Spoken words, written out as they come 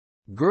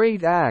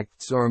Great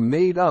acts are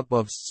made up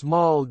of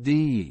small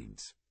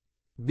deeds.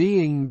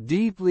 Being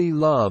deeply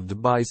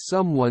loved by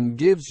someone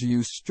gives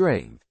you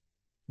strength,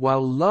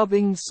 while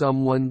loving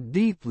someone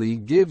deeply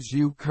gives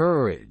you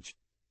courage.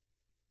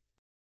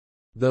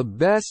 The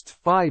best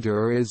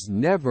fighter is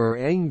never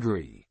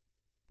angry.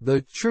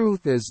 The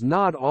truth is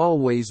not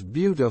always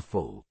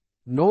beautiful,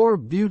 nor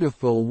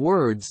beautiful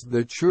words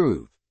the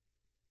truth.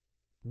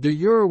 Do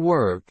your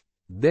work,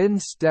 then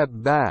step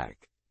back.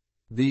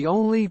 The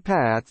only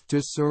path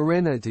to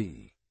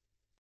serenity.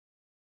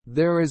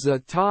 There is a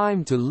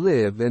time to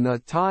live and a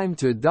time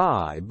to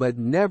die, but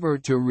never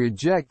to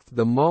reject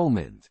the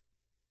moment.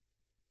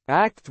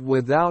 Act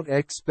without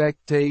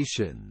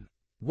expectation.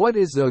 What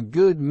is a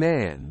good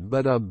man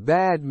but a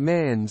bad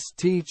man's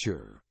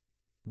teacher?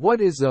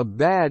 What is a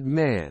bad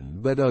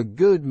man but a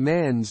good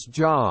man's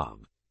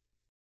job?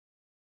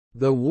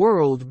 The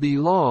world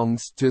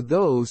belongs to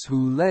those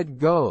who let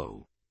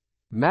go.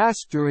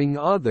 Mastering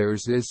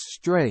others is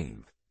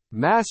strength.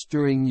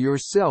 Mastering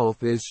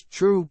yourself is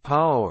true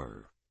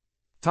power.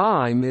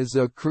 Time is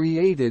a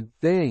created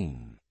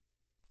thing.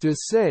 To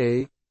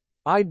say,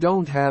 "I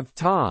don't have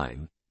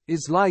time,"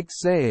 is like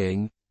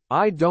saying,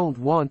 "I don't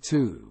want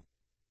to."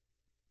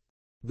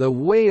 The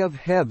way of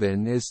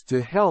heaven is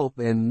to help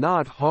and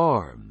not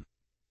harm.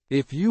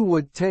 If you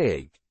would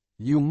take,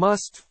 you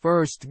must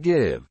first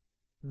give.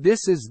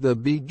 This is the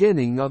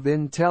beginning of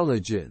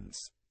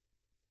intelligence.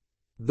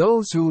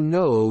 Those who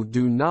know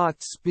do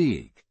not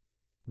speak.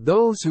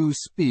 Those who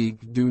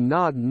speak do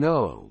not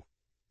know.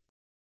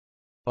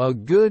 A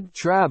good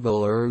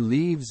traveler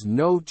leaves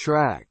no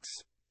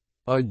tracks.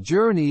 A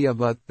journey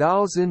of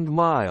 1,000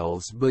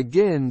 miles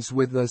begins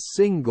with a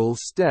single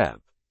step.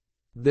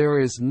 There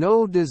is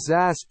no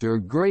disaster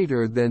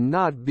greater than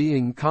not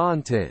being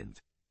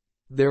content.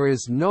 There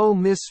is no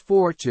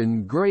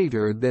misfortune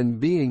greater than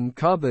being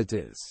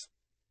covetous.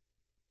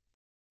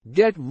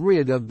 Get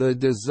rid of the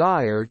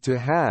desire to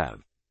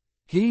have.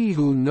 He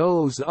who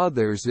knows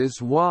others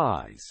is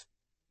wise.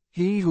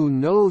 He who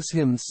knows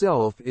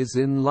himself is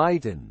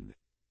enlightened.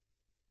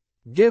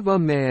 Give a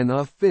man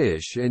a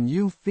fish and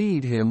you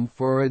feed him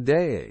for a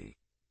day.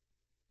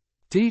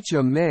 Teach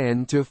a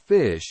man to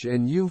fish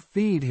and you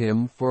feed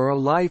him for a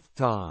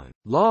lifetime.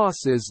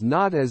 Loss is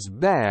not as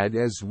bad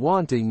as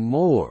wanting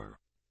more.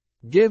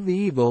 Give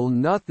evil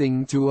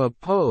nothing to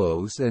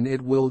oppose and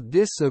it will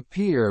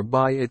disappear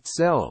by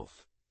itself.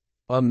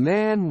 A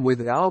man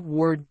with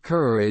outward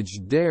courage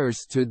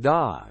dares to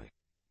die.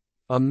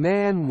 A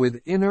man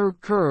with inner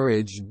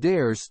courage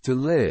dares to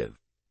live.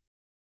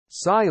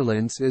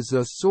 Silence is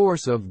a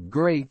source of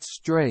great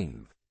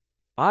strength.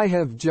 I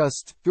have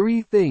just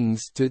 3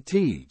 things to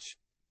teach: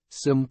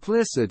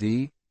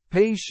 simplicity,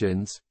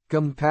 patience,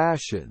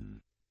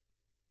 compassion.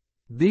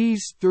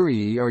 These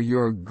 3 are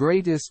your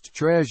greatest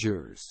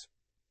treasures.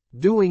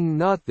 Doing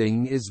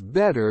nothing is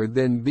better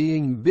than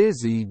being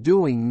busy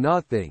doing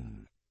nothing.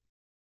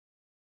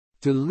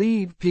 To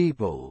lead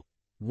people,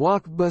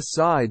 walk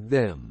beside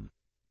them.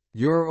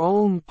 Your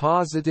own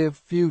positive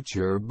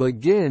future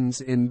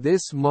begins in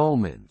this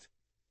moment.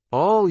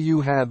 All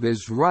you have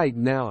is right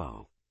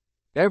now.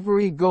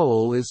 Every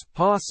goal is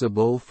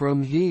possible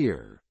from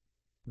here.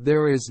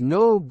 There is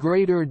no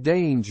greater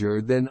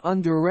danger than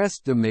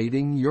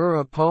underestimating your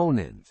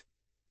opponent.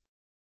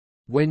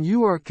 When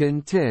you are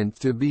content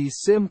to be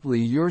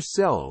simply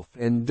yourself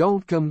and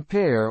don't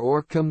compare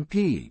or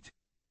compete,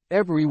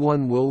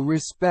 everyone will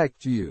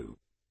respect you.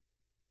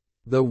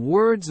 The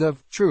words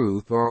of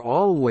truth are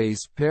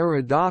always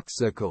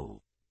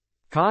paradoxical.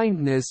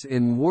 Kindness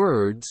in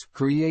words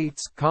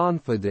creates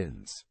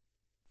confidence.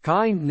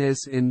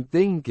 Kindness in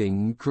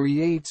thinking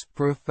creates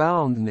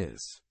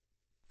profoundness.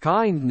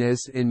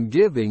 Kindness in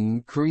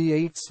giving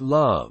creates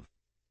love.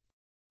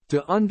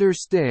 To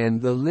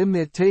understand the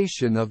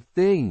limitation of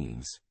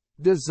things,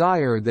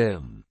 desire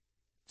them.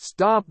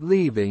 Stop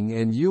leaving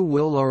and you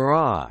will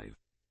arrive.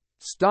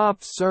 Stop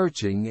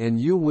searching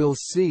and you will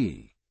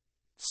see.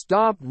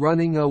 Stop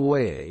running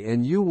away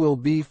and you will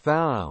be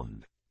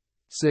found.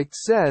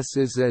 Success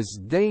is as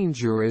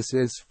dangerous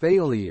as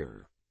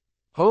failure.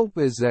 Hope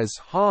is as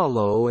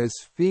hollow as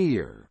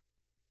fear.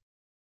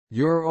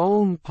 Your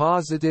own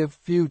positive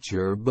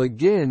future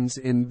begins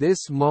in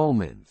this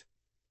moment.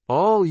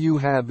 All you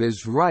have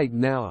is right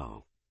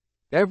now.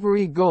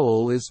 Every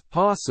goal is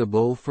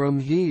possible from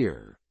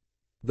here.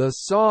 The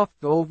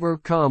soft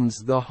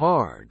overcomes the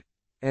hard,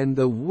 and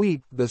the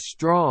weak the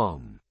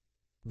strong.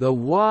 The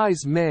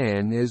wise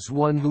man is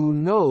one who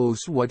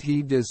knows what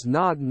he does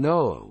not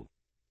know.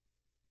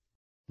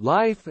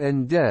 Life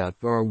and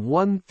death are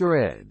one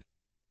thread,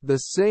 the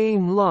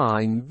same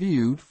line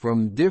viewed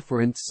from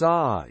different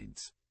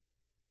sides.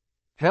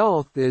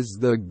 Health is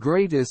the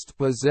greatest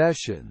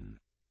possession.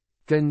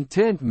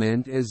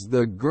 Contentment is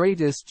the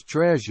greatest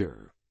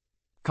treasure.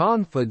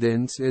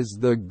 Confidence is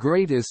the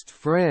greatest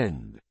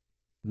friend.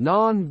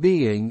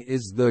 Non-being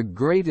is the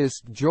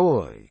greatest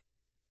joy.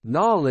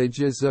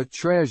 Knowledge is a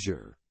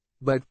treasure,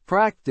 but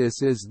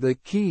practice is the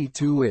key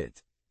to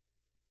it.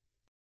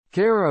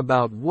 Care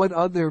about what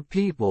other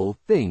people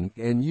think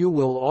and you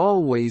will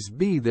always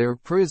be their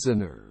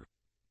prisoner.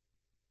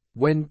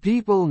 When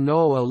people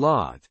know a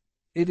lot,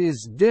 it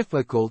is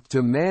difficult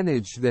to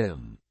manage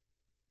them.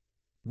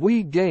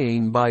 We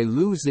gain by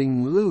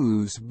losing,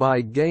 lose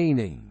by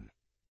gaining.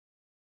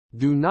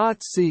 Do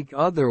not seek,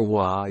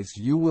 otherwise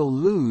you will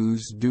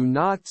lose. Do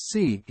not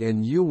seek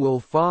and you will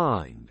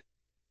find.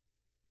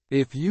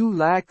 If you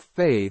lack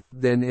faith,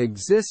 then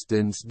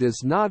existence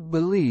does not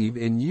believe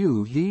in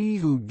you. He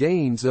who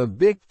gains a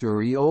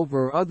victory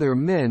over other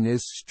men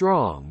is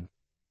strong,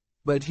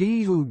 but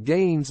he who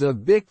gains a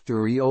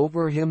victory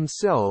over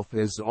himself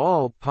is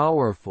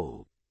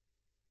all-powerful.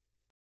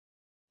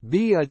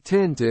 Be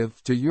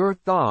attentive to your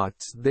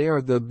thoughts, they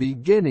are the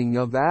beginning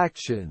of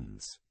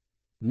actions.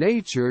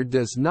 Nature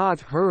does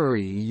not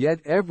hurry, yet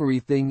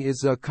everything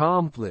is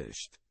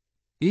accomplished.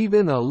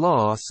 Even a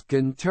loss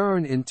can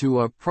turn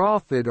into a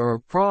profit, or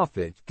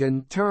profit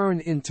can turn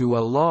into a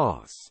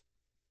loss.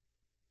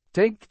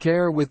 Take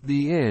care with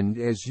the end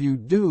as you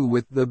do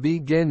with the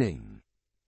beginning.